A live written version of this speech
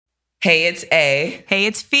Hey, it's A. Hey,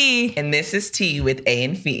 it's Fee. And this is T with A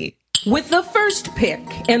and Fee. With the first pick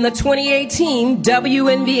in the 2018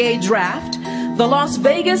 WNBA draft, the Las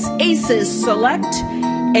Vegas Aces select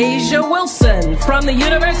A'ja Wilson from the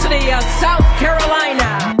University of South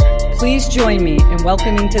Carolina. Please join me in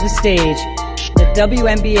welcoming to the stage the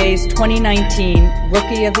WNBA's 2019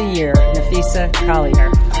 Rookie of the Year, Napheesa Collier.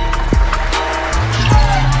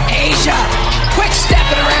 A'ja, quick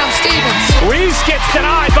stepping around Stevens. Reese gets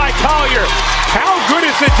denied by Collier. How good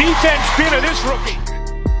has the defense been of this rookie?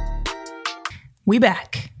 We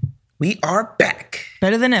back. We are back.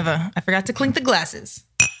 Better than ever. I forgot to clink the glasses.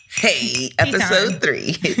 Hey, episode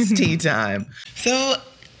 3. It's tea time. So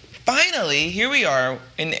finally, here we are.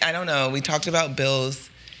 And I don't know, we talked about Bill's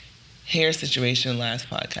hair situation last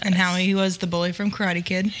podcast. And how he was the bully from Karate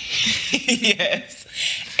Kid. Yes.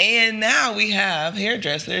 And now we have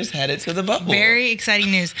hairdressers headed to the bubble. Very exciting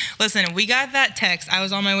news. Listen, we got that text. I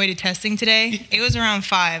was on my way to testing today. It was around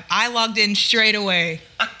 5. I logged in straight away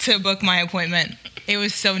to book my appointment. It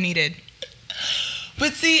was so needed.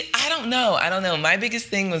 But see, I don't know. My biggest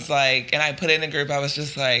thing was like, and I put it in a group, I was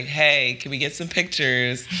just like, hey, can we get some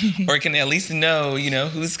pictures? Or can at least know,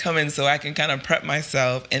 who's coming so I can kind of prep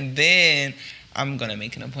myself. And then I'm going to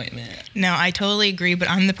make an appointment. No, I totally agree. But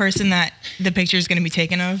I'm the person that the picture is going to be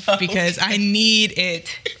taken of because I need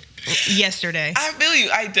it yesterday. I feel you.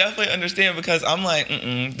 I definitely understand because I'm like,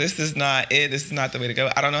 this is not it. This is not the way to go.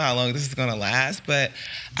 I don't know how long this is going to last, but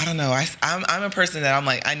I don't know. I'm a person that I'm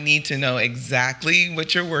like, I need to know exactly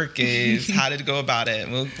what your work is, how to go about it.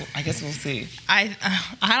 I guess we'll see. I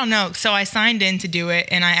don't know. So I signed in to do it,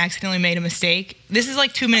 and I accidentally made a mistake. This is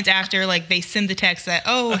like 2 minutes after, like, they send the text that,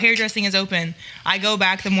 hairdressing is open. I go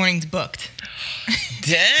back, the morning's booked.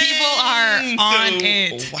 Dang. People are on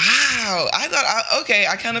it. Wow. I thought,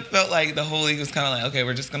 I kind of felt like the whole league was kind of like, okay,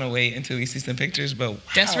 we're just going to wait until we see some pictures, but wow,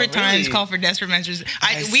 desperate times call for desperate measures.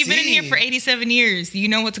 We've been in here for 87 years. You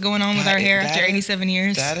know what's going on with our hair after 87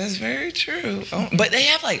 years? That is very true. But they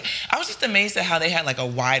have I was just amazed at how they had a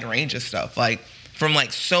wide range of stuff. From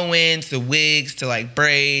sew-ins to wigs to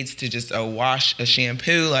braids to just a wash, a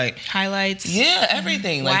shampoo, highlights. Yeah,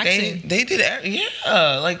 everything. Waxing. They did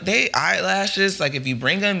they eyelashes. If you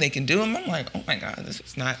bring them, they can do them. I'm like, oh my God, this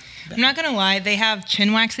is not bad. I'm not gonna lie, they have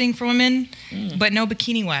chin waxing for women, but no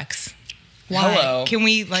bikini wax. Why? Hello. Can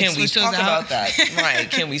we can switch we those talk out? about that?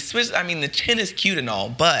 Right. Can we switch? I mean, the chin is cute and all,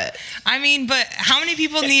 but but how many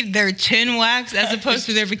people need their chin waxed as opposed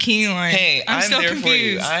to their bikini line? Hey, I'm so there confused. for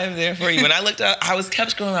you. I'm there for you. When I looked up, I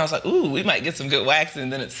kept scrolling. I was like, ooh, we might get some good waxing.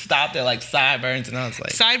 And then it stopped at sideburns, and I was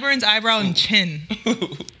like, sideburns, eyebrow, and chin.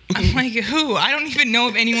 I'm like, who? I don't even know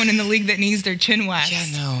of anyone in the league that needs their chin waxed.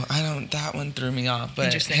 Yeah, no, I don't. That one threw me off.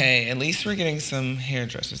 But hey, at least we're getting some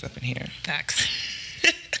hairdressers up in here. Facts.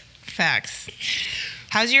 Facts.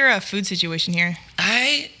 How's your food situation here?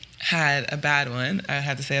 I had a bad one. I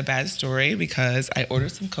had to say a bad story because I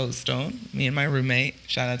ordered some Cold Stone. Me and my roommate,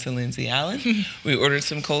 shout out to Lindsay Allen, we ordered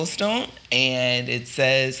some Cold Stone, and it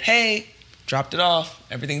says, hey, dropped it off.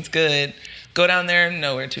 Everything's good. Go down there,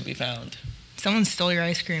 nowhere to be found. Someone stole your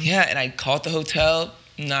ice cream. Yeah, and I called the hotel.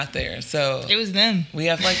 Not there. So it was them. We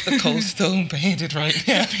have the Cold Stone bandit right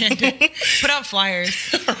now. Put out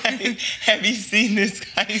flyers. Right. Have you seen this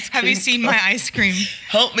ice cream? Have you seen my ice cream?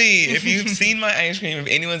 Help me. If you've seen my ice cream, if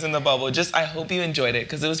anyone's in the bubble, I hope you enjoyed it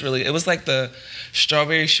because it was like the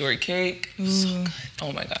strawberry shortcake. So good.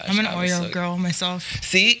 Oh my gosh. I'm an Oreo girl myself.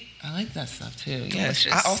 See? I like that stuff too. Yes.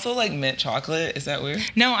 I also like mint chocolate. Is that weird?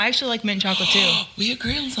 No, I actually like mint chocolate too. We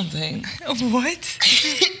agree on something. What?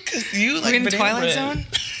 Because you like we're in the Twilight bread. Zone?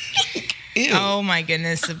 Ew. Oh my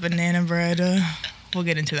goodness, the banana bread. We'll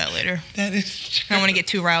get into that later. That is true. I don't want to get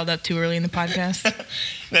too riled up too early in the podcast.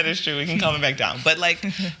 That is true. We can calm it back down. But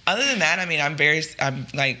other than that, I mean, I'm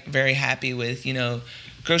very happy with,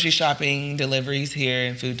 grocery shopping, deliveries here,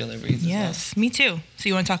 and food deliveries. Yes, me too. So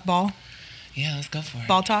you want to talk ball? Yeah, let's go for it.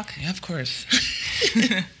 Ball talk? Yeah, of course.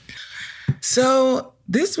 So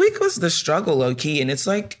this week was the struggle, low key, and it's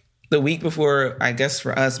the week before, I guess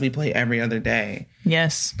for us, we play every other day.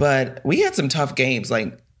 Yes. But we had some tough games.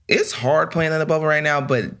 It's hard playing in the bubble right now,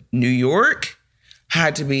 but New York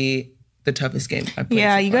had to be the toughest game I played.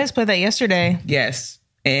 Yeah, you guys played that yesterday. Yes.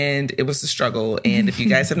 And it was a struggle. And if you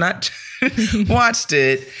guys have not watched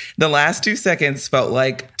it, the last 2 seconds felt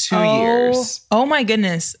like 2 years. Oh my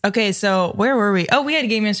goodness. Okay, so where were we? Oh, we had a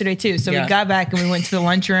game yesterday too. So we got back and we went to the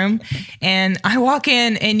lunchroom. And I walk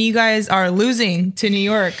in and you guys are losing to New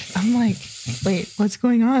York. I'm like, wait, what's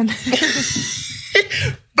going on?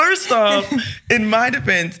 First off, in my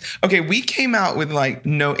defense, okay, we came out with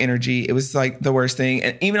no energy. It was the worst thing.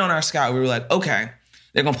 And even on our scout, we were like, okay,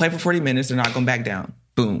 they're going to play for 40 minutes. They're not going back down.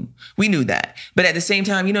 Boom. We knew that. But at the same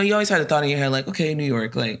time, you know, you always had the thought in your head, like, okay, New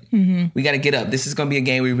York, like, we got to get up. This is going to be a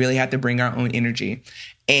game we really have to bring our own energy.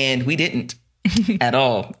 And we didn't at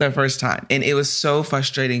all the first time. And it was so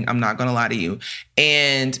frustrating. I'm not going to lie to you.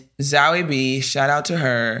 And Zoe B, shout out to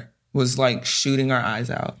her, was like shooting our eyes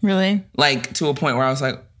out. Really? Like to a point where I was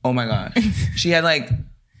like, oh my gosh. She had like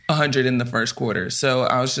 100 in the first quarter. So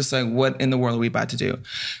I was just like, what in the world are we about to do?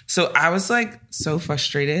 So I was like so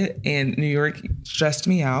frustrated, and New York stressed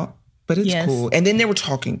me out, but it's cool. And then they were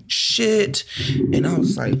talking shit, and I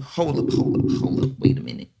was like, hold up, wait a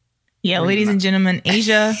minute. Yeah, ladies and gentlemen,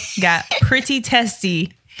 Asia got pretty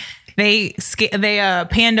testy. They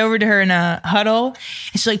panned over to her in a huddle, and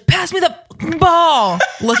she's like, pass me the ball,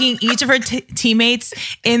 looking each of her teammates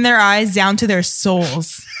in their eyes down to their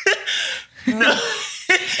souls. No.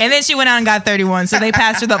 And then she went out and got 31, so they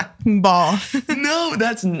passed her the ball.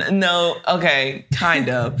 No, okay, kind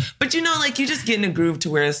of. But you know, like, you just get in a groove to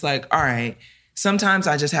where it's like, all right, sometimes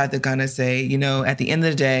I just have to kind of say, you know, at the end of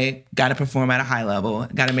the day, got to perform at a high level,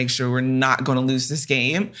 got to make sure we're not going to lose this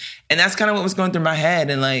game. And that's kind of what was going through my head.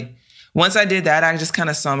 And like, once I did that, I just kind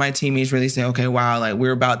of saw my teammates really say, okay, wow, like,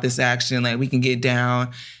 we're about this action, like, we can get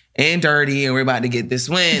down and dirty, and we're about to get this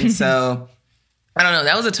win. So I don't know.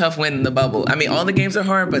 That was a tough win in the bubble. I mean, all the games are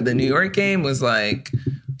hard, but the New York game was like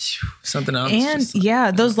something else. And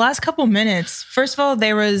yeah, those last couple minutes, first of all,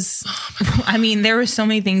 there were so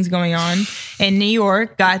many things going on. And New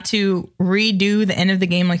York got to redo the end of the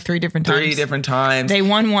game like 3 different times. They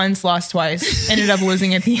won once, lost twice, ended up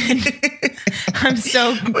losing at the end. I'm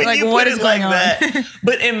so like, what is going on?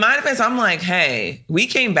 But in my defense, I'm like, hey, we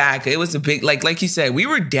came back. It was a big, like you said, we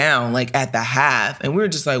were down like at the half, and we were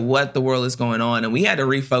just like, what the world is going on? And we had to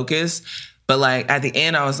refocus. But like at the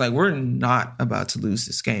end, I was like, we're not about to lose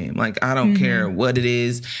this game. Like, I don't care what it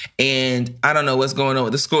is. And I don't know what's going on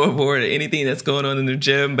with the scoreboard or anything that's going on in the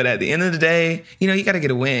gym. But at the end of the day, you know, you got to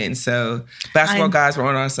get a win. So basketball guys were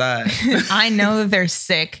on our side. I know that they're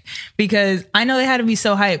sick, because I know they had to be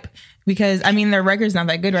so hype. Because, I mean, their record's not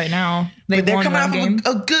that good right now. But they're coming off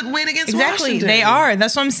of a good win against Washington. They are.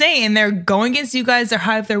 That's what I'm saying. And they're going against you guys. They're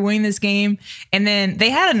hyped. They're winning this game. And then they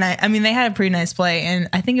had a pretty nice play. And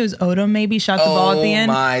I think it was Odom maybe shot the ball at the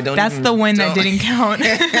end. That's the win that didn't count.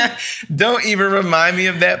 Don't even remind me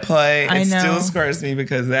of that play. I know. It still scars me,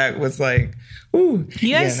 because that was like, ooh.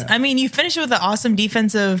 You guys, I mean, you finished with an awesome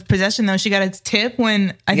defensive possession, though. She got a tip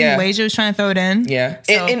when I think Leja was trying to throw it in. Yeah.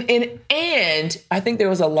 So. And I think there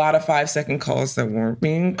was a lot of 5-second calls that weren't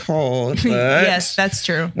being called. But yes, that's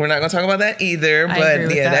true. We're not going to talk about that either.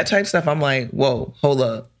 But yeah, that type of stuff, I'm like, whoa, hold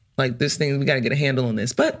up. Like, this thing, we got to get a handle on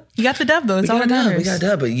this. But you got the dub, though. It's all that matters. We got a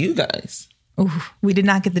dub, but you guys. Ooh, we did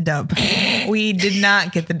not get the dub. We did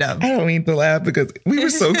not get the dub. I don't mean to laugh, because we were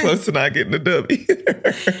so close to not getting the dub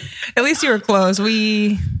either. At least you were close.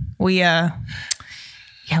 We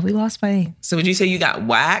lost by. So would you say you got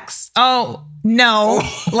waxed? Oh, no.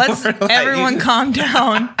 Let's everyone calm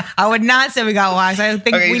down. I would not say we got waxed. I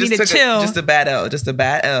think we need to chill. Just a bad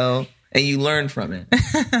L, and you learned from it.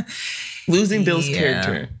 Losing Bill's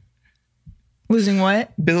character. Losing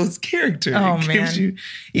what? Bill's character. Oh, man.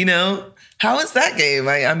 You know, how was that game?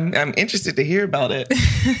 I'm interested to hear about it.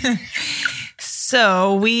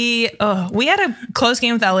 So we had a close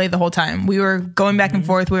game with LA the whole time. We were going back and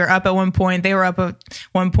forth. We were up at one point. They were up at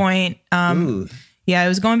one point. Yeah, it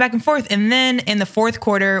was going back and forth. And then in the fourth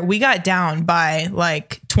quarter, we got down by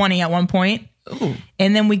like 20 at one point. Ooh.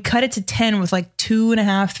 And then we cut it to 10 with like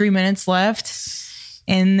 2.5-3 minutes left.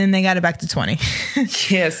 And then they got it back to 20.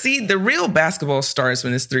 Yeah, see, the real basketball starts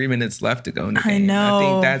when there's 3 minutes left to go in the game. I know. I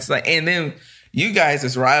think that's like, and then you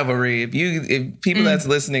guys' rivalry, if people that's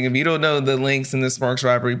listening, if you don't know the links in the Sparks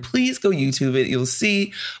rivalry, please go YouTube it. You'll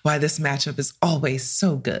see why this matchup is always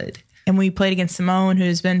so good. And we played against Simone,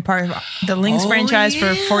 who's been part of the Lynx franchise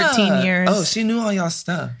for 14 years. Oh, she knew all y'all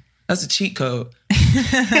stuff. That's a cheat code.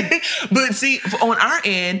 But see, on our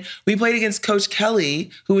end, we played against Coach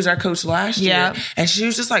Kelly, who was our coach last year. And she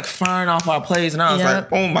was just like firing off our plays. And I was like,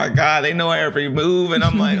 oh my God, they know every move. And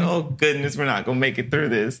I'm like, oh goodness, we're not going to make it through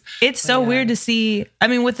this. It's so weird to see. I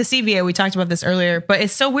mean, with the CBA, we talked about this earlier, but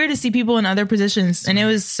it's so weird to see people in other positions. And it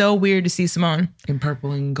was so weird to see Simone. In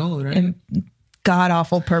purple and gold, right? In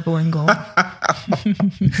god-awful purple and gold.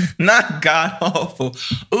 Not god-awful.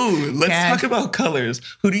 Ooh, let's talk about colors.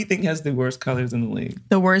 Who do you think has the worst colors in the league?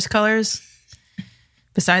 The worst colors?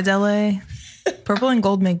 Besides LA? Purple and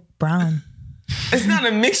gold make brown. It's not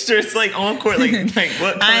a mixture. It's like on court. Like what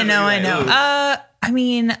color? I know. I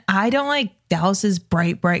mean, I don't like Dallas's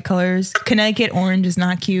bright colors. Connecticut orange is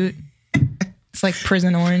not cute. It's like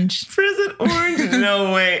prison orange. Prison orange?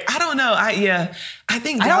 No way. I don't know. I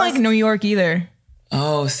think I don't like New York either.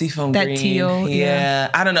 Oh, seafoam That green. teal, yeah.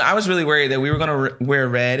 I don't know. I was really worried that we were going to wear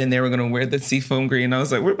red and they were going to wear the seafoam green. I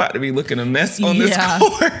was like, we're about to be looking a mess on this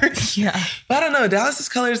court. Yeah. But I don't know. Dallas's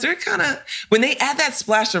colors, they're kind of, when they add that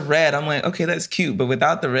splash of red, I'm like, okay, that's cute. But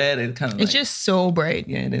without the red, it kind of It's just so bright.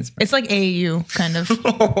 Yeah, it is bright. It's like AAU, kind of.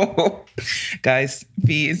 Guys,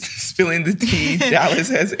 B is spilling the tea. Dallas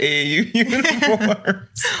has AAU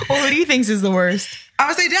uniforms. Well, who do you think is the worst? I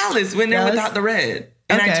would say Dallas when they're without the red.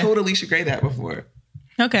 And I Okay. totally should grade that before.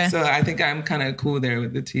 Okay. So I think I'm kind of cool there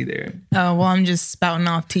with the tea there. Oh, well, I'm just spouting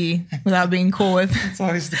off tea without being cool with. It's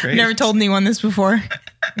always the great. Never told anyone this before.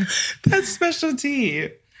 That's special tea.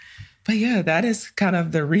 But yeah, that is kind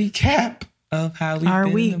of the recap of how we've Our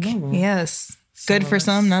been week. in the bubble. Yes. Good for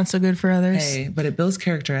some, not so good for others. Hey, but it builds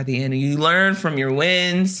character at the end. You learn from your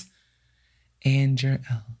wins and your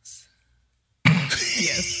L's.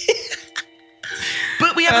 Yes.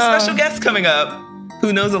 But we have a special guest coming up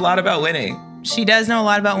who knows a lot about winning. She does know a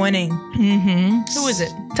lot about winning. Mm-hmm. Who is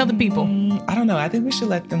it? Tell the people. I don't know. I think we should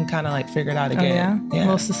let them kind of like figure it out again. Oh, yeah? A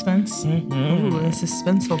little suspense. Mm-hmm. Ooh, a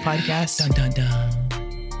suspenseful podcast. Dun, dun, dun.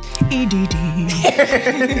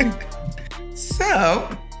 EDD. So,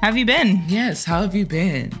 How have you been? yes, how have you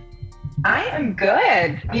been? I am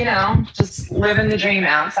good. You know, just living the dream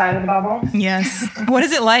outside of the bubble. Yes. What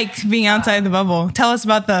is it like being outside the bubble? Tell us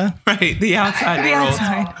about the Right, the outside the world.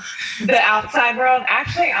 outside. The outside world.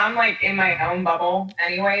 Actually, I'm like in my own bubble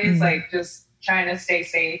anyways, like just trying to stay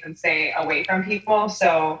safe and stay away from people.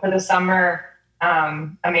 So for the summer,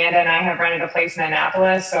 Amanda and I have rented a place in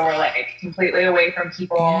Annapolis. So we're like completely away from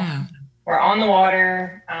people. Yeah. We're on the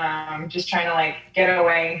water, just trying to like get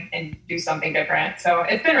away and do something different. So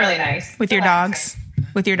it's been really nice. With your dogs.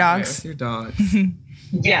 With your dogs. Yes, your dog.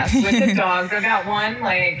 Yes, with the dogs. I got one,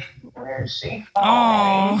 like, where is she?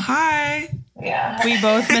 Oh, hi. Yeah. We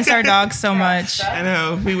both miss our dogs so much. I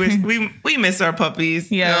know. We wish we miss our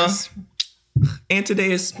puppies. Yes. You know? And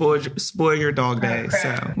today is spoil your dog day.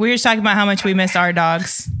 So We were just talking about how much we miss our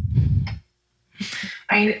dogs.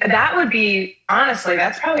 I mean, that would be, honestly,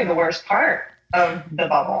 that's probably the worst part of the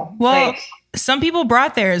bubble. Well, Like, some people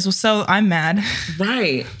brought theirs, so I'm mad.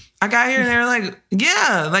 right. I got here and they were like,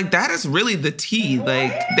 yeah, like that is really the tea.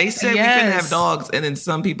 Like they said we couldn't Yes. have dogs, and then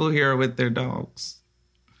some people here are with their dogs.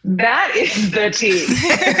 that is the tea.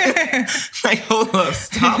 Like, hold up,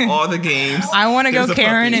 stop all the games. I want to go There's a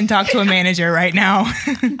Karen puppy. and talk to a manager right now.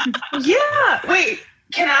 Yeah. Wait,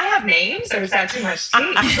 can I have names or is that too much tea?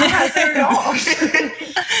 Who has their dogs?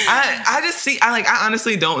 I just see, I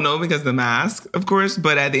honestly don't know because the mask, of course,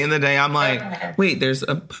 but at the end of the day, I'm like, wait, there's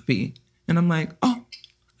a puppy. And I'm like, oh,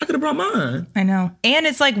 I could have brought mine. I know. And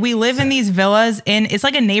it's like we live in these villas and it's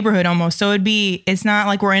like a neighborhood almost. So it's not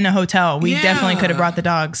like we're in a hotel. We Yeah. definitely could have brought the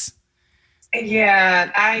dogs.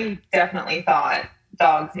 Yeah, I definitely thought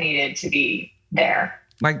dogs needed to be there.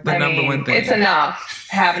 Like the number one thing. It's enough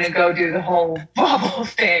having to go do the whole bubble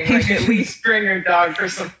thing. Like, at least bring your dog for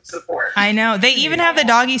some support. I know. They even have the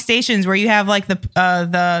doggy stations where you have like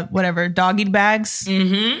the whatever doggy bags.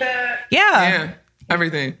 Yeah. Yeah,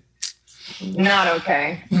 everything. Not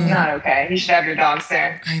okay. Not okay. You should have your dogs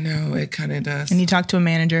there. I know, it kind of does. And you talk to a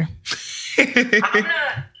manager.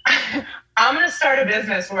 I'm gonna start a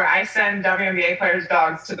business where I send WNBA players'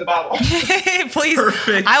 dogs to the bubble. Please.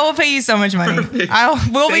 Perfect. I will pay you so much money. Perfect.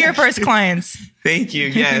 We'll be your first clients. Thank you.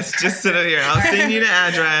 Yes, just sit here. I'll send you the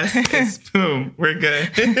address. It's boom. We're good.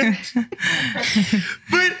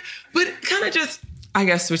 but kind of just, I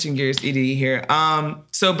guess, switching gears, ED here.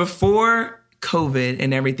 So before COVID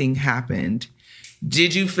and everything happened,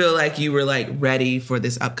 did you feel like you were like ready for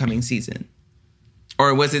this upcoming season?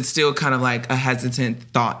 Or was it still kind of like a hesitant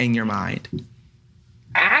thought in your mind?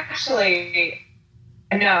 Actually,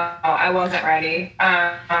 no, I wasn't ready.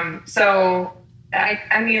 So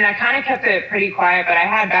I mean, I kind of kept it pretty quiet, but I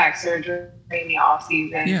had back surgery in the off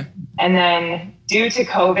season. Yeah. And then due to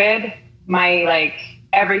COVID, my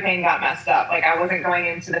everything got messed up. Like, I wasn't going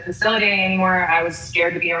into the facility anymore. I was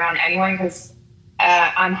scared to be around anyone because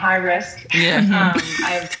I'm high risk. Yeah.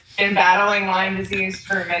 I've been battling Lyme disease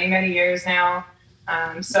for many, many years now.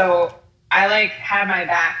 So I had my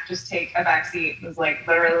back just take a back seat. It was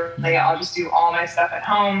literally, I'll just do all my stuff at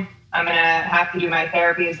home. I'm going to have to do my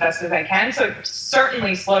therapy as best as I can. So it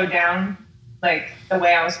certainly slowed down the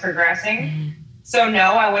way I was progressing. Mm-hmm. So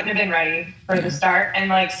no, I wouldn't have been ready for the start.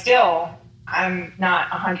 And still, I'm not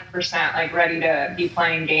 100% ready to be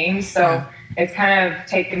playing games. So it's kind of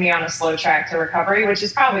taken me on a slow track to recovery, which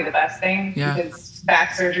is probably the best thing because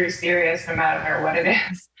back surgery is serious no matter what it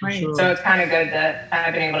is. Right. So it's kind of good that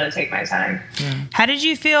I've been able to take my time. How did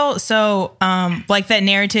you feel? So, like that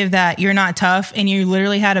narrative that you're not tough and you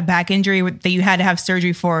literally had a back injury that you had to have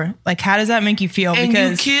surgery for. Like, how does that make you feel? And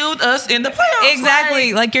because you killed us in the playoffs.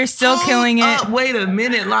 Exactly. Like you're still killing it. Wait a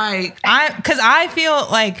minute. Like, because I feel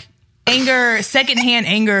like secondhand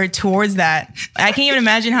anger towards that. I can't even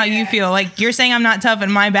imagine how you feel. Like you're saying I'm not tough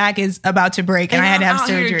and my back is about to break and I had to have I'm out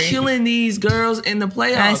surgery. Here killing these girls in the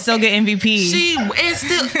playoffs. And I still get MVP.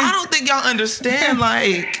 I don't think y'all understand.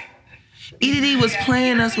 Like, EDD was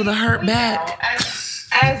playing us with a hurt back.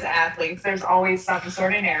 As athletes, there's always some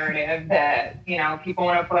sort of narrative that, people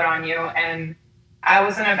want to put on you. And I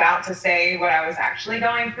wasn't about to say what I was actually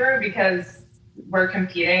going through because we're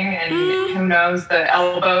competing and who knows the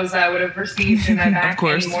elbows I would have received in my back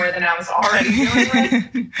any more than I was already dealing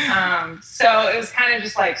with. So it was kind of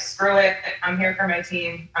just like, screw it. I'm here for my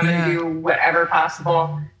team. I'm going to do whatever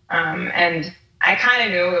possible. And I kind of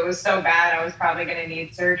knew it was so bad I was probably going to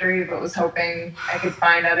need surgery, but was hoping I could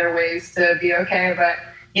find other ways to be okay. But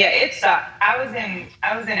yeah, it sucked. I was in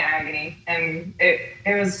agony, and it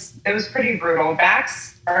was pretty brutal.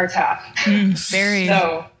 Backs are tough. Very.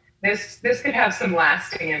 So this could have some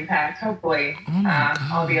lasting impact. Hopefully,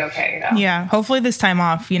 I'll be okay though. Yeah, hopefully this time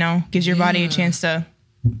off, gives your body a chance to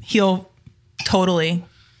heal totally.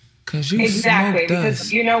 Exactly,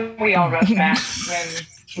 because we all rush back when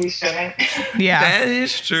we shouldn't. Yeah, that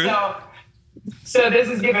is true. So this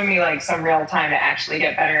has given me like some real time to actually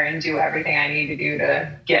get better and do everything I need to do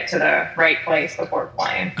to get to the right place before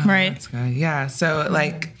playing. Right. Yeah. So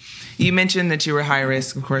like you mentioned that you were high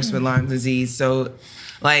risk, of course, with Lyme disease. So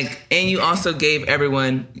like, and you also gave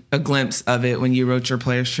everyone a glimpse of it when you wrote your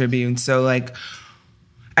Players Tribune. So like,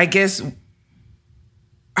 I guess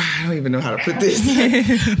I don't even know how to put this.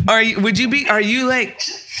 Are you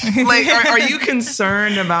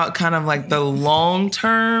concerned about kind of like the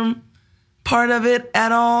long-term part of it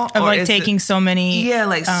at all? Of like taking so many so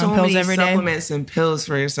pills many every day? Supplements and pills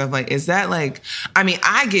for yourself. Like, is that like, I mean,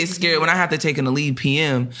 I get scared when I have to take an Elite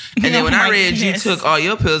PM. And then when I read you took all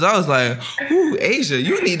your pills, I was like, ooh, Asia,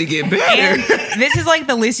 you need to get better. And this is like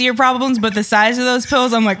the least of your problems, but the size of those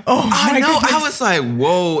pills, I'm like, oh my goodness. I was like,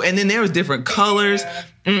 whoa. And then there was different colors.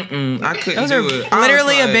 I couldn't those do are it.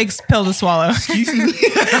 Literally a big pill to swallow. Excuse me.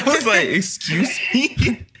 I was like, excuse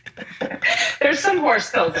me. There's some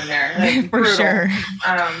horse pills in there, like, for brutal. sure.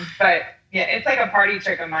 But yeah, it's like a party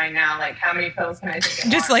trick of mine now. Like, how many pills can I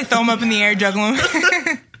take? Just like throw them up in the air, juggle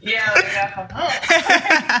them. Yeah, like that.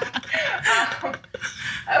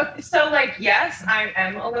 So like, yes, I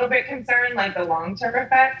am a little bit concerned, like the long-term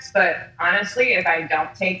effects. But honestly, if I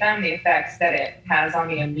don't take them, the effects that it has on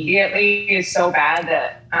me immediately is so bad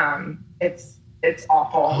that it's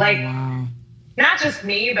awful. Wow. Not just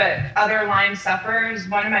me, but other Lyme sufferers.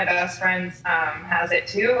 One of my best friends has it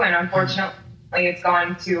too, and unfortunately, it's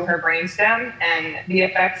gone to her brainstem. And the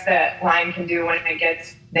effects that Lyme can do when it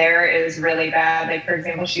gets there is really bad. Like, for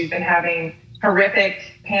example, she's been having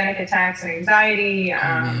horrific panic attacks and anxiety.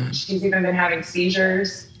 She's even been having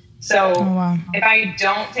seizures. So if I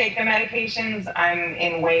don't take the medications, I'm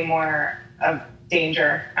in way more of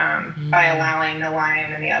danger by allowing the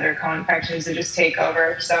Lyme and the other co-infections to just take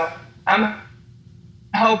over. So I'm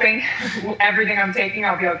hoping everything I'm taking,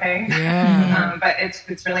 I'll be okay. Yeah. But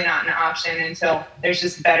it's really not an option until there's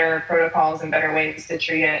just better protocols and better ways to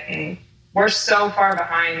treat it. And we're so far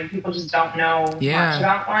behind and people just don't know much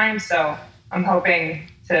about Lyme. So I'm hoping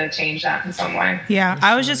to change that in some way. Yeah.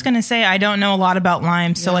 I was just going to say, I don't know a lot about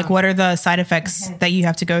Lyme. So like, what are the side effects that you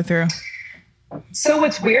have to go through? So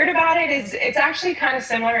what's weird about it is it's actually kind of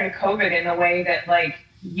similar to COVID in the way that like,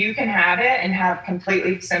 you can have it and have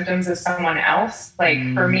completely symptoms of someone else. Like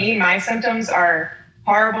for me, my symptoms are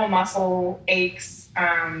horrible muscle aches,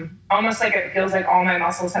 almost like it feels like all my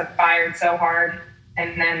muscles have fired so hard.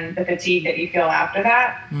 And then the fatigue that you feel after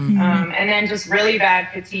that. And then just really bad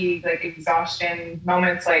fatigue, like exhaustion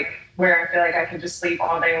moments, like where I feel like I could just sleep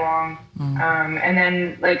all day long. And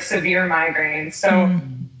then like severe migraines. So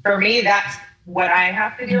for me, that's what I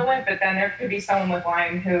have to deal with. But then there could be someone with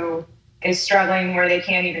Lyme who is struggling where they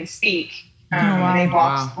can't even speak. And they've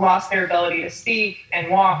lost their ability to speak and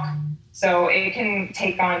walk. So it can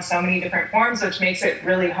take on so many different forms, which makes it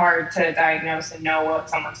really hard to diagnose and know what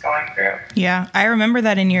someone's going through. Yeah. I remember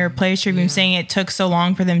that in your Players Tribune saying it took so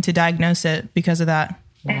long for them to diagnose it because of that.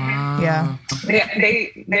 Wow. Yeah.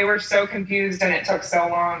 They were so confused and it took so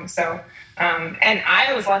long. So, and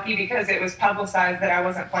I was lucky because it was publicized that I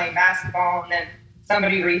wasn't playing basketball, and then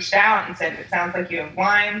somebody reached out and said, it sounds like you have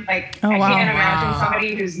Lyme. Like, I can't imagine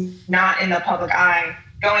somebody who's not in the public eye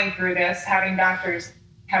going through this, having doctors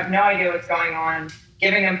have no idea what's going on,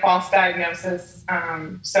 giving them false diagnosis.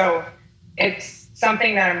 So it's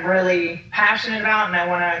something that I'm really passionate about, and I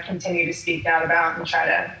want to continue to speak out about and try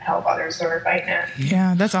to help others who are fighting it.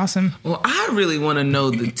 Yeah, that's awesome. Well, I really want to know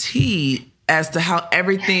the tea as to how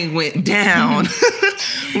everything went down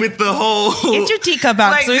with the whole... Get your teacup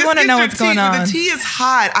out, so we want to know what's going on. The tea is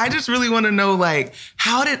hot. I just really want to know, like,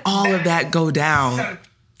 how did all of that go down?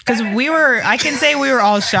 Because I can say we were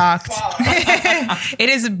all shocked. It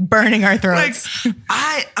is burning our throats.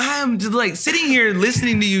 Like, I'm just like sitting here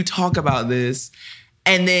listening to you talk about this,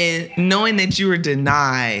 and then knowing that you were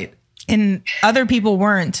denied. And other people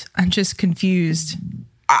weren't. I'm just confused.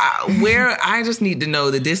 I just need to know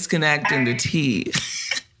the disconnect and the tea.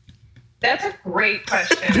 That's a great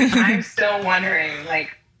question. I'm still wondering, like,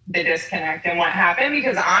 the disconnect and what happened,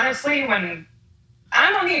 because honestly, when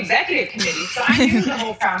I'm on the executive committee, so I knew the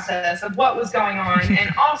whole process of what was going on.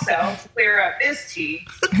 And also, to clear up this tea,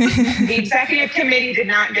 the executive committee did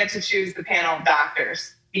not get to choose the panel of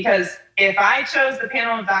doctors, because if I chose the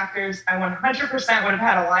panel of doctors, I 100% would have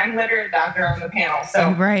had a Lyme literate doctor on the panel.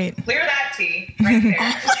 So right. Clear that tea right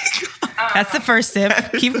there. That's the first sip.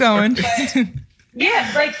 Keep going.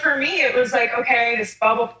 Yeah, like for me, it was like, okay, this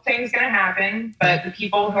bubble thing's going to happen, but the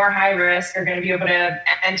people who are high risk are going to be able to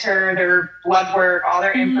enter their blood work, all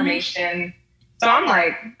their information. So I'm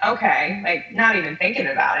like, okay, like not even thinking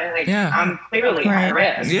about it. Like I'm clearly high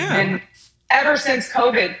risk. Yeah. And ever since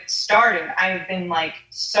COVID started, I've been like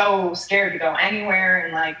so scared to go anywhere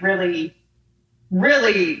and like really,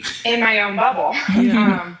 really in my own bubble.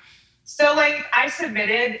 So like I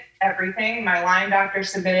submitted everything. My Lyme doctor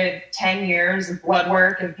submitted 10 years of blood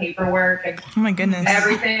work and paperwork and oh my goodness,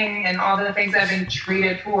 everything and all the things I've been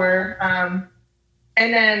treated for.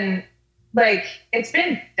 And then like it's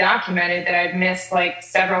been documented that I've missed like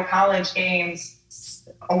several college games,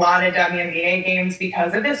 a lot of WNBA games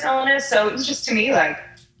because of this illness. So it was just to me like,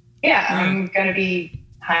 I'm going to be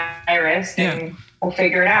high risk and we'll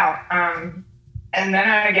figure it out. And then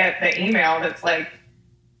I get the email that's like,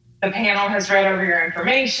 the panel has read over your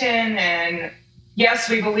information, and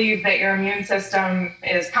yes, we believe that your immune system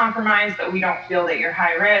is compromised, but we don't feel that you're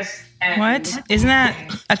high risk. And what? Isn't that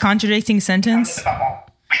a contradicting sentence?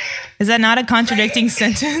 Is that not a contradicting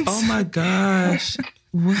sentence? Oh my gosh.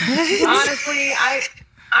 What? Honestly,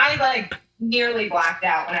 I like nearly blacked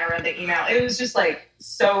out when I read the email. It was just like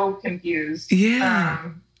so confused.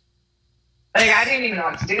 Yeah. Like I didn't even know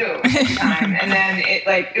what to do at the time. And then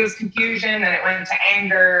it was confusion, and it went into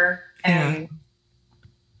anger, and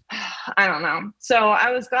I don't know. So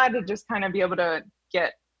I was glad to just kind of be able to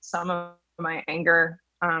get some of my anger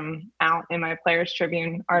out in my Players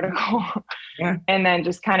Tribune article and then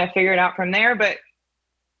just kind of figure it out from there. But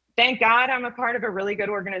thank God I'm a part of a really good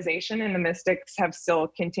organization, and the Mystics have still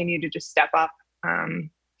continued to just step up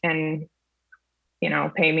and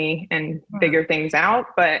pay me and figure things out.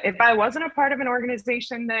 But if I wasn't a part of an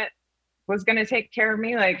organization that was going to take care of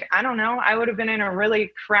me, like, I don't know, I would have been in a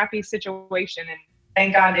really crappy situation. And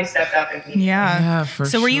thank God they stepped up and yeah, for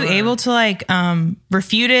so were you able to like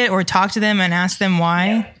refute it or talk to them and ask them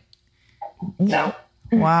why? No.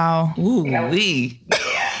 Wow. Ooh, no. wee.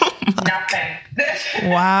 Yeah. Nothing.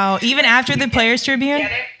 Wow. Even after the Players Tribune?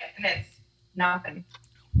 Get it? And it's nothing.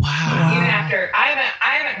 Wow. Even after I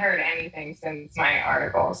haven't heard anything since my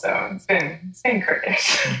article, so it's been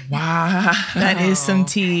crickets. Wow. That is some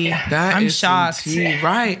tea. I'm shocked. Some tea,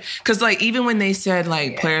 right? Because like even when they said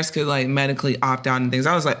like players could like medically opt out and things,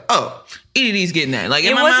 I was like, oh, EDD's getting that. Like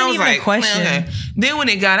in my mind, I was even like, a question. Okay. Then when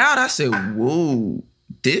it got out, I said, whoa,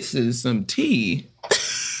 this is some tea.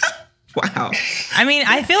 Wow. I mean,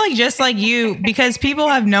 I feel like just like you, because people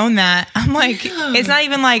have known that. I'm like, it's not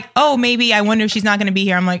even like, oh, maybe I wonder if she's not going to be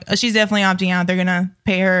here. I'm like, oh, she's definitely opting out. They're going to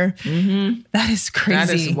pay her. Mm-hmm. That is crazy.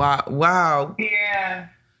 That is wow. Yeah.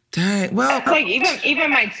 Dang. Well, like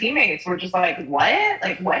even my teammates were just like, what?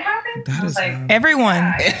 Like, what happened? That is like,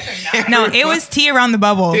 everyone. No, it was tea around the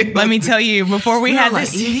bubble. Let me tell you, before we had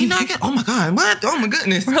this. Oh my God, what? Oh my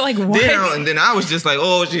goodness. We're like, what? And then I was just like,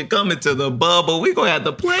 oh, she's coming to the bubble. We're going to have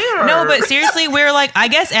to play her. No, but seriously, we're like, I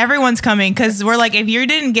guess everyone's coming, because we're like, if you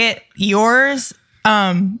didn't get yours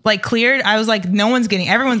like cleared, I was like, everyone's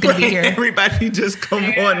gonna be here. Everybody just come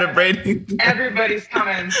on the Brady. Everybody's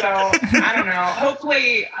coming. So I don't know.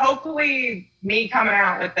 Hopefully me coming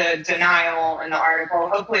out with the denial in the article,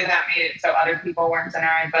 hopefully that made it so other people weren't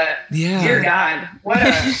denied. But dear God, what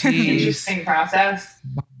a interesting process.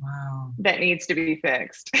 Wow. That needs to be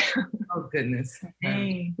fixed. Oh goodness.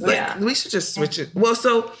 Yeah. We should just switch it. Well,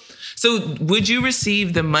 so would you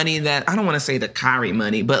receive the money that, I don't want to say the Kyrie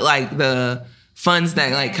money, but like the funds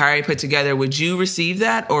that like Kyrie put together, would you receive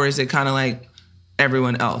that, or is it kind of like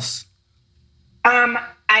everyone else?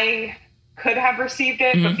 I could have received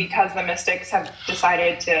it, but because the Mystics have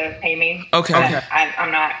decided to pay me,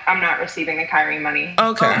 I'm not receiving the Kyrie money.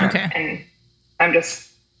 Okay. And I'm just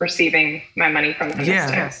receiving my money from the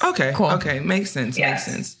Mystics. Okay. Cool. Okay. Makes sense. Yes.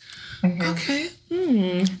 Makes sense. Mm-hmm. Okay.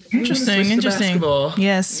 Interesting. Basketball.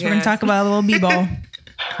 Yes, we're gonna talk about a little b-ball.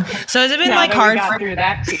 So has it been Now like that hard? we got through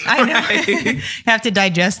that too. I know. Have to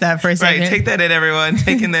digest that for a second. Right. Take that in, everyone.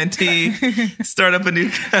 Taking that tea. Start up a new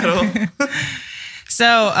kettle.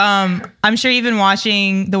 So I'm sure you've been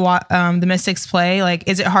watching the Mystics play. Like,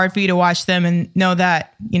 is it hard for you to watch them and know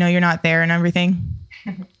that you're not there and everything?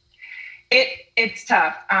 It's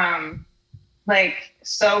tough. Like,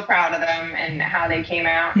 so proud of them and how they came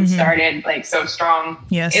out and started like so strong.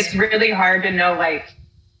 Yes. It's really hard to know, like,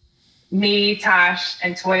 me, Tosh,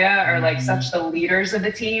 and Toya are like such the leaders of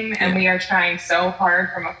the team, and we are trying so hard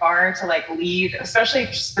from afar to like lead, especially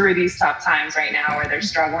just through these tough times right now where they're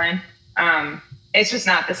struggling. It's just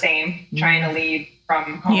not the same trying to lead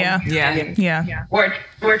from home. Yeah.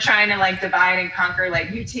 We're trying to like divide and conquer.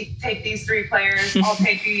 Like, you take these 3 players, I'll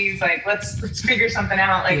take these. Like, let's figure something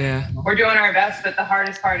out. Like, we're doing our best, but the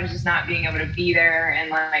hardest part is just not being able to be there and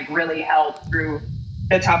like really help through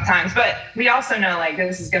the tough times. But we also know like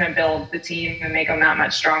this is going to build the team and make them that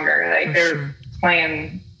much stronger. Like, they're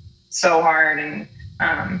playing so hard, and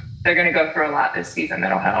they're going to go through a lot this season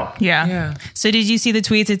that'll help. Yeah. So did you see the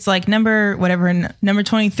tweets? It's like number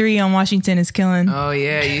 23 on Washington is killing. Oh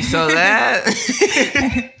yeah, you saw that?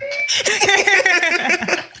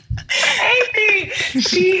 Amy,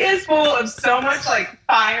 she is full of so much like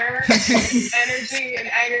fire, energy,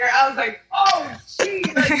 and anger. I was like, oh, geez,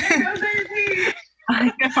 like, there goes AP. I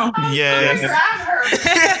know. Yes. Grab her.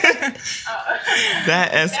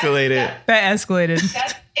 That escalated.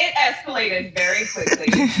 It escalated very quickly.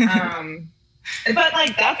 But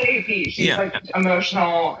like, that's AP. She's like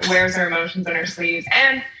emotional, wears her emotions on her sleeves.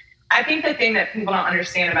 And I think the thing that people don't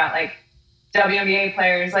understand about like WNBA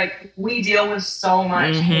players, like, we deal with so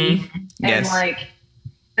much hate, and like,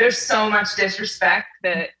 there's so much disrespect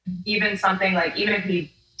that even if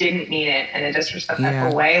he didn't mean it in a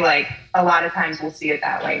disrespectful way, like, a lot of times we'll see it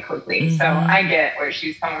that way quickly. So I get where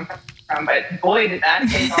she's coming from, but boy, did that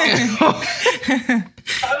take on.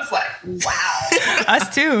 I was like, wow.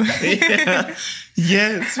 Us too. Yeah.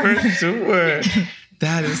 Yes, for sure.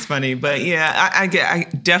 That is funny. But yeah, I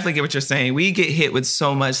definitely get what you're saying. We get hit with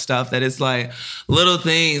so much stuff that it's like little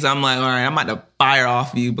things. I'm like, all right, I'm about to fire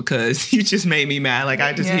off you because you just made me mad. Like,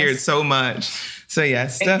 I just hear it so much. So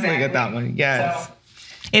yes, definitely get that one. Yes. So,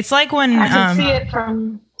 it's like when I can see it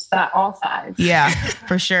from all sides. Yeah,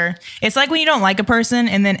 for sure. It's like when you don't like a person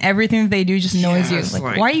and then everything that they do just annoys you.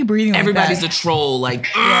 Like, why are you breathing like everybody's that? a troll. Like,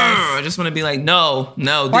 I just want to be like, no,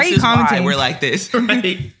 why this is why we're like this.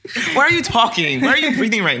 Right? Why are you talking? Why are you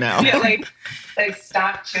breathing right now? Yeah, like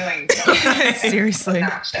stop chewing. Seriously.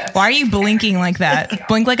 Why are you blinking like that?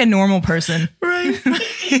 Blink like a normal person. Right.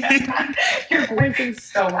 You're blinking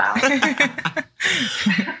so loud.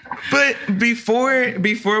 But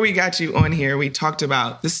before we got you on here, we talked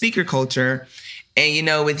about the sneaker culture.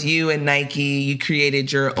 And, with you and Nike, you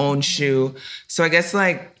created your own shoe. So I guess,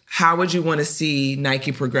 like, how would you want to see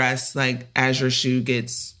Nike progress, like, as your shoe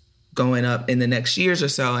gets going up in the next years or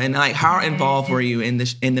so? And, like, how involved were you in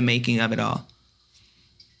the making of it all?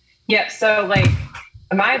 Yeah, so, like,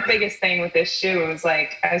 my biggest thing with this shoe was,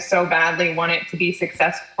 like, I so badly want it to be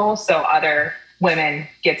successful so other women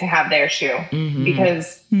get to have their shoe.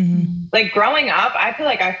 Because, like, growing up, I feel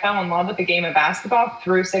like I fell in love with the game of basketball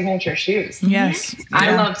through signature shoes. Yes.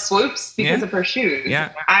 I loved Swoops because of her shoes.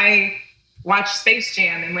 Yeah. I watched Space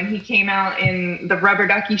Jam, and when he came out in the rubber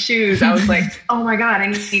ducky shoes, I was like, oh my God, I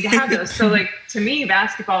need to have those. So, like, to me,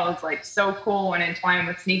 basketball is, like, so cool and entwined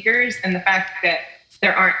with sneakers. And the fact that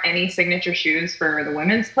there aren't any signature shoes for the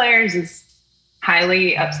women's players is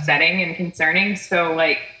highly upsetting and concerning. So,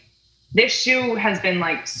 like, this shoe has been,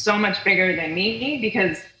 like, so much bigger than me,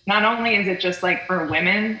 because not only is it just, like, for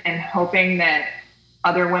women and hoping that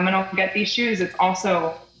other women will get these shoes, it's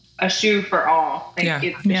also a shoe for all. Like,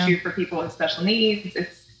 it's a shoe for people with special needs.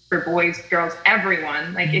 It's for boys, girls,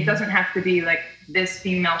 everyone. Like, it doesn't have to be, like, this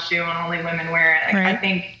female shoe and only women wear it. Like, I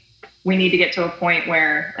think we need to get to a point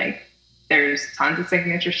where, like, there's tons of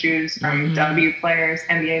signature shoes from W players,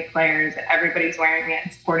 NBA players, and everybody's wearing it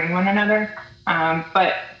and supporting one another.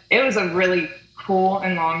 But it was a really cool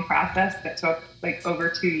and long process that took, like, over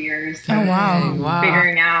 2 years. Oh, wow.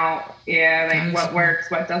 Figuring out, what works,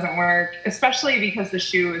 what doesn't work, especially because the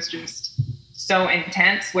shoe is just so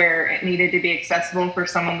intense where it needed to be accessible for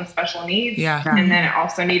someone with special needs. Yeah. And then it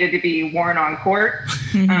also needed to be worn on court.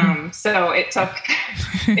 So it took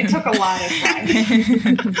a lot of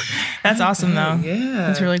time. That's awesome, though. Yeah.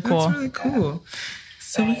 That's really cool. That's really cool.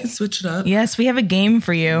 So we can switch it up. Yes, we have a game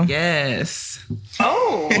for you. Yes.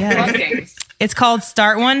 Oh, love games. It's called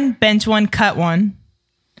Start One, Bench One, Cut One.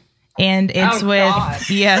 And it's God.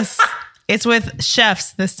 it's with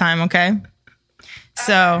chefs this time, okay?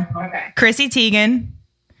 So, Okay. Chrissy Teigen,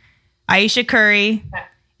 Aisha Curry,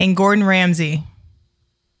 and Gordon Ramsay.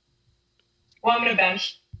 Well, I'm going to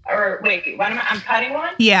bench. Or wait, I'm cutting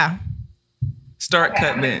one? Yeah. Start, Okay, cut,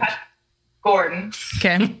 I'm gonna bench. cut Gordon.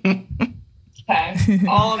 Okay. Okay.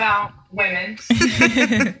 All about women.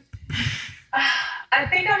 I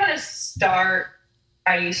think I'm going to start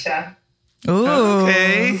Aisha. Ooh.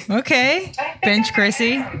 Okay. Okay. Bench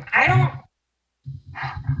Chrissy. I don't.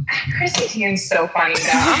 Chrissy Teigen's so funny though.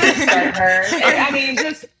 I'm gonna start her. I mean,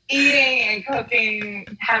 just eating and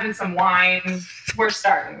cooking, having some wine. We're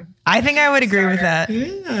starting. I think I would agree with that.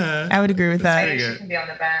 Yeah. I would agree with I that. think she can be on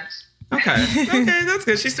the bench. Okay. Okay, that's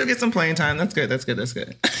good. She still gets some playing time. That's good. That's good. That's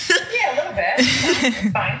good. Yeah, a little bit.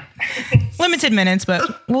 It's fine. Limited minutes,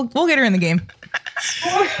 but we'll get her in the game.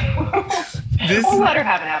 We'll let her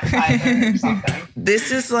have an appetizer or something.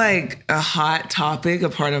 This is like a hot topic, a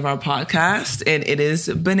part of our podcast, and it is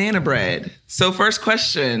banana bread. So first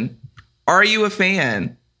question, are you a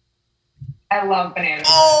fan? I love bananas.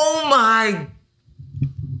 Oh my.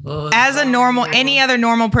 As a normal, any other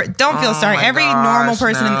normal person, don't feel sorry. my Every gosh, normal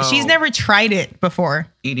person, no. she's never tried it before.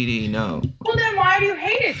 EDD, no. Well, then why do you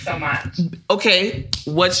hate it so much? Okay,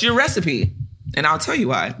 what's your recipe? And I'll tell you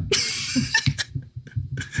why.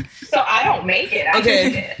 So I don't make it. I Okay.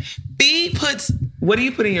 eat it. B puts, what do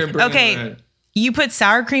you put in your banana Okay. bread? You put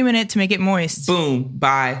sour cream in it to make it moist. Boom,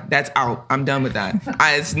 bye. That's out. I'm done with that.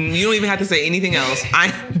 You don't even have to say anything else.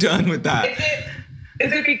 I'm done with that.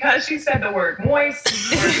 Is it because she said the word moist or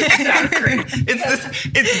is it sour cream?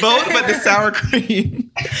 It's both, but the sour cream.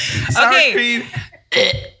 Sour Okay. cream.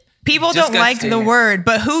 People don't like Disgusting. the word,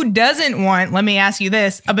 but who doesn't want, let me ask you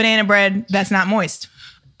this, a banana bread that's not moist?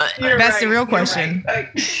 You're That's the right, real you're question. right.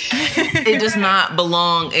 It does not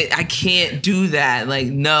belong. I can't do that. Like,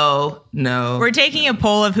 no. We're taking a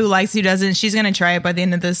poll of who likes, who doesn't. She's going to try it by the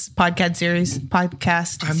end of this podcast series. I'm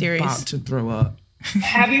about to throw up.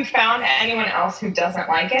 Have you found anyone else who doesn't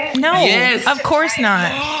like it? No, Yes. of course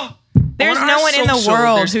not. There's On no our one in the social,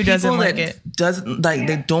 world there's who doesn't people like that it. Doesn't like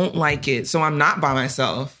they don't like it. So I'm not by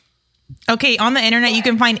myself. Okay, on the internet, you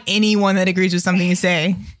can find anyone that agrees with something you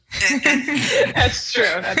say. That's true.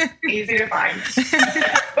 That's easy to find.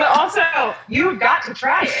 But also, you've got to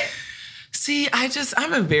try it. See,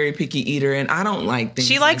 I'm a very picky eater and I don't like things.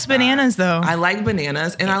 She likes like that. bananas, though. I like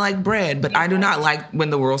bananas and I like bread, but I do not like when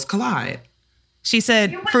the worlds collide. She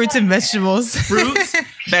said fruits and vegetables. Fruits,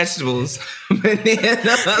 vegetables,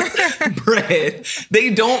 bananas, bread. They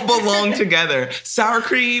don't belong together. Sour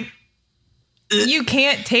cream. You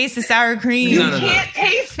can't taste the sour cream. No. Can't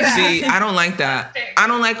taste that. See, I don't like that. I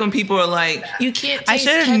don't like when people are like, you can't taste I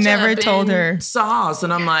should have ketchup never told and her. sauce.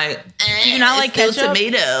 And I'm like, Do you not like it's still ketchup?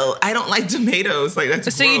 tomato. I don't like tomatoes. Like,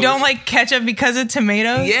 that's So you gross. don't like ketchup because of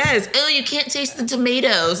tomatoes? Yes. Oh, you can't taste the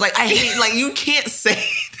tomatoes. Like, I hate, like, you can't say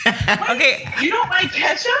that. Okay, You don't like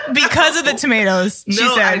ketchup? because of the tomatoes, she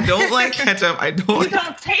No, said. I don't like ketchup. I You don't.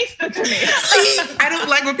 don't taste the tomato. I don't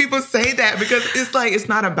like when people say that because it's like, it's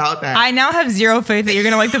not about that. I now have zero faith that you're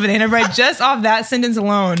going to like the banana bread just off that sentence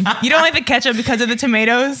alone. You don't like the ketchup because of the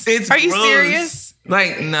tomatoes? It's Are you gross. serious?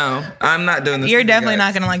 Like, no, I'm not doing this. You're with you definitely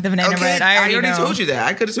guys. not going to like the banana Okay, bread. I already know. told you that.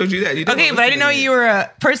 I could have told you that. You didn't Okay, but I listen didn't know to me. you were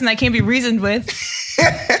a person that can't be reasoned with.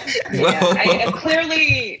 Whoa.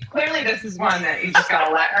 Clearly, this is one that you just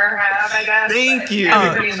gotta let her have, I guess. Thank But you.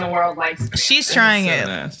 Everybody in the world likes it. She's trying so it.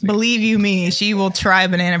 nasty. Believe you me, she will try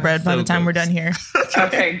banana bread by So the time we're gross. done here.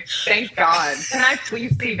 Okay, thank God. Can I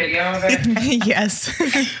please see video of it? Yes.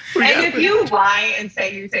 And if you lie and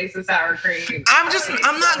say you taste the sour cream,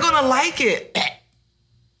 I'm not gonna like it.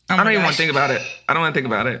 Oh I my don't even gosh. want to think about it. I don't want to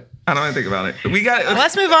think about it. We got.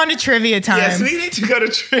 Let's move on to trivia time. Yes, we need to go to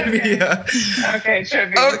trivia. okay,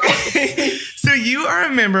 trivia. Okay. So you are a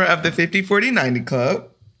member of the 50-40-90 club.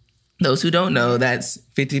 Those who don't know, that's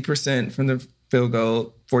 50% from the field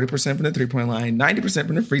goal, 40% from the 3-point line, 90%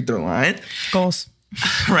 from the free throw line. Goals.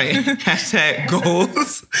 Right. Hashtag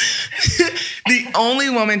goals. The only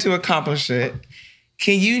woman to accomplish it.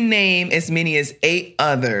 Can you name as many as 8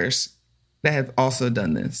 others that have also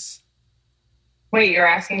done this? Wait, you're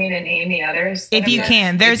asking me to name the others? If you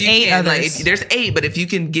can. There's If you 8 can, others. like, there's 8, but if you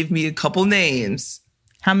can give me a couple names.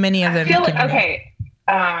 How many of I them? feel like, can you name?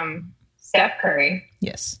 okay, Steph Curry,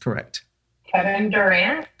 Yes. Correct. Kevin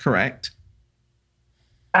Durant. Correct.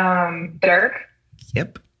 Dirk.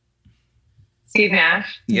 Yep. Steve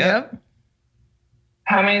Nash. Yep.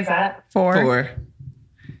 How many is that? 4.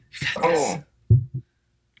 Oh.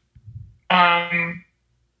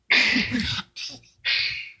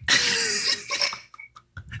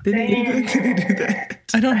 Did he do that?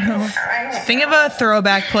 I don't know. Think of a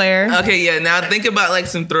throwback player. Okay, yeah. Now think about like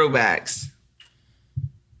some throwbacks.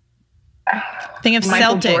 Think of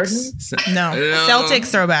Michael Celtics. No. Celtics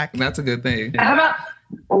throwback. That's a good thing. How about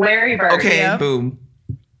Larry Bird? Okay, Yep. boom.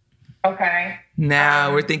 Okay.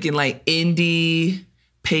 Now we're thinking like Indy,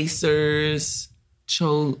 Pacers,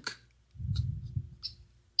 choke.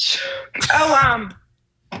 Oh,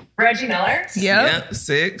 Reggie Miller. Yep.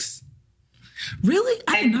 6. Really?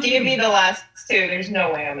 I And didn't know. give me the last two. There's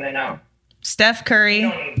no way I'm gonna know. Steph Curry.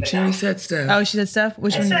 Don't even She know. already said Steph. Oh, she said Steph?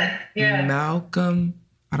 Which one? Yeah. Malcolm.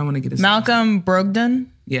 I don't want to get his Malcolm Brogdon.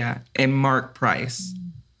 Yeah, and Mark Price.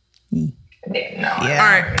 No. Yeah. All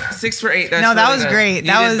right, 6 for 8. That's No, that really was good. great. You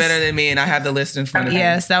That did was- better than me, and I have the list in front of me.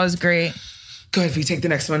 Yes, that was great. Go ahead, if you take the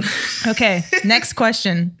next one. Okay, next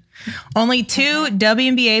question. Only 2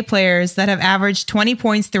 WNBA players that have averaged 20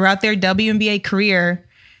 points throughout their WNBA career.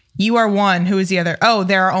 You are one. Who is the other? Oh,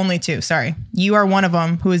 there are only 2. Sorry. You are one of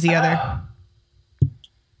them. Who is the other?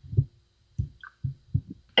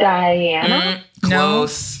 Diana.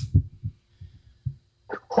 Close.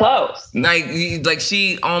 Close. Like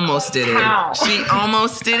she almost did it. How? She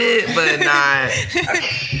almost did it, but not.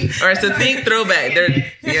 All right, so think throwback.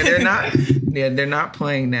 They're not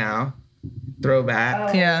playing now.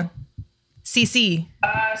 Throwback. Yeah. CC.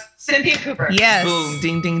 Cynthia Cooper. Yes. Boom,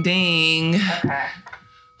 ding, ding, ding. Okay.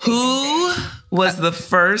 Who was the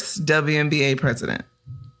first WNBA president?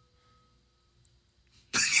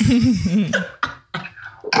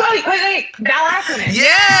 Wait. Val Ackerman.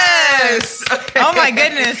 Yes. Okay. Oh my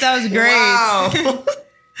goodness, that was great. Wow.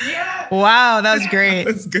 Yeah. Wow, that was great.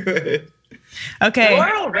 That's good. Okay.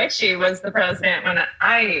 Laurel Richie was the president when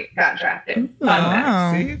I got drafted. Fun fact.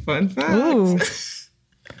 Wow. See, fun fact. Ooh.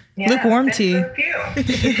 Yeah, Lukewarm that's tea. for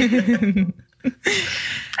you.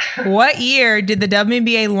 What year did the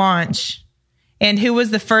WNBA launch? And who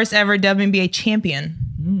was the first ever WNBA champion?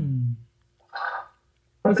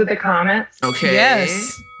 Was it the Comets? Okay.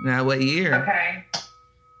 Yes. Now, what year? Okay.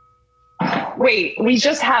 Wait, we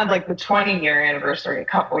just had like the 20-year anniversary a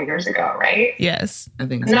couple of years ago, right? Yes. I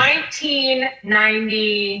think so.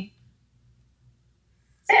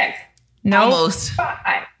 1996. Nope. Almost. 5.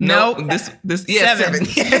 No, Nope. this yeah, 7.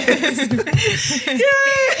 Yes.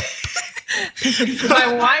 My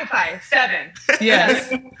Wi-Fi 7.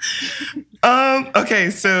 Yes. Okay,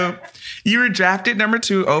 so you were drafted number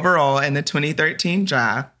 2 overall in the 2013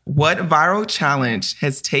 draft. What viral challenge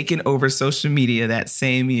has taken over social media that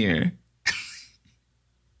same year?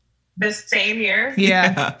 The same year.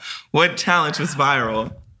 Yeah. What challenge was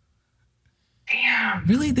viral? Damn.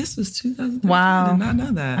 Really? This was 2013? Wow. I did not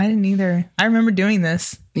know that. I didn't either. I remember doing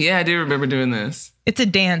this. Yeah, I do remember doing this. It's a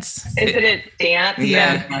dance. Is it a dance?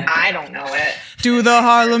 Yeah. I don't know it. Do the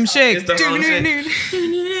Harlem Shake. It's the Harlem Shake.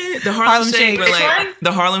 The Harlem Shake. When, Which one?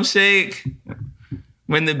 the Harlem Shake.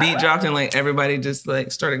 When the beat dropped and like everybody just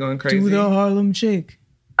like started going crazy. Do the Harlem Shake.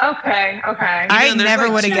 Okay. I You know, there's, never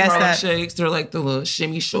like, would have 2 guessed Harlem that. Shakes. They're like the little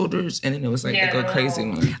shimmy shoulders, and then it was like the go crazy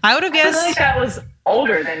one. I would have I feel guessed. like that was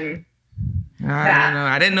older than. I don't know.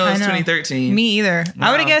 I didn't know it was I know. 2013. Me either.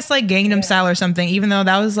 I would have guessed like Gangnam Style or something, even though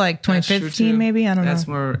that was like That's true, 2015 too. maybe. I don't That's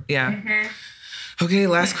know. more, yeah. Okay,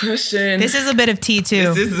 last question. This is a bit of tea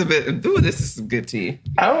too. This is a bit. Ooh, this is some good tea.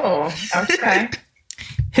 Oh, okay.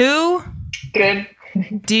 Who Good.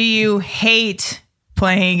 do you hate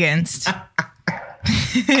playing against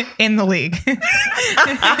in the league? You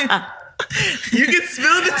can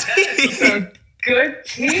spill the tea. So good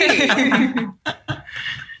tea.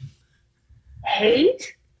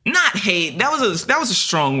 Hate? Not hate. That was a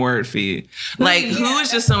strong word for you. Like, who is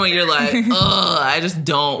just someone you're like, ugh, I just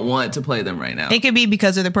don't want to play them right now. It could be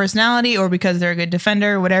because of their personality or because they're a good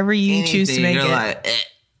defender, whatever you choose to Anything, make you're it. like, eh.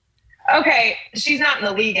 Okay, she's not in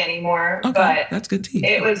the league anymore, Okay, but that's good tea.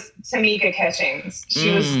 it was Tamika Catchings. She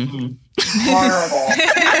was Mhm. horrible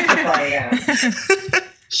to play against.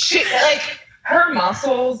 She, like, her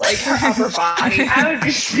muscles, like her upper body, I would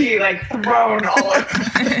just be like thrown all over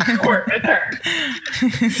the court with her.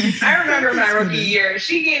 I remember my rookie year,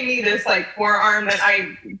 she gave me this like forearm that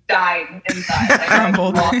I died inside. Like I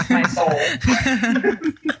Crumbled. lost my soul.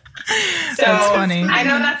 So That's funny. I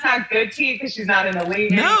know that's not good tea because she's not in the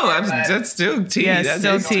league. No, anymore, but that's still tea. Yes, That's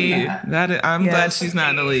still just tea. I'm glad Yes. she's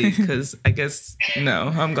not in the league because I guess, no,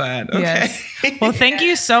 I'm glad. Okay. Yes. Well, thank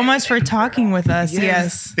you so much for talking with us.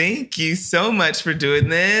 Yes. Thank you so much for doing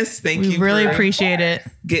this. Thank We you really for appreciate it.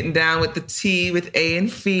 getting down with the tea with A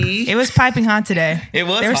and Fee. It was piping hot today. It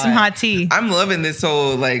was There was some hot tea. I'm loving this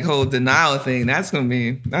whole denial thing. That's some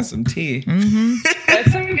tea.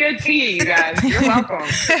 that's some good tea, you guys. You're welcome.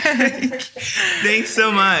 Thanks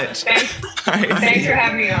so much. Thanks All right. for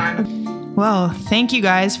having me on. Well, thank you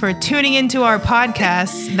guys for tuning into our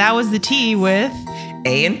podcast. That was the tea with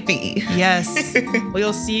A and Fee. Yes.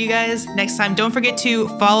 We'll see you guys next time. Don't forget to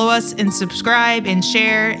follow us and subscribe and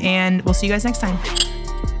share, and we'll see you guys next time.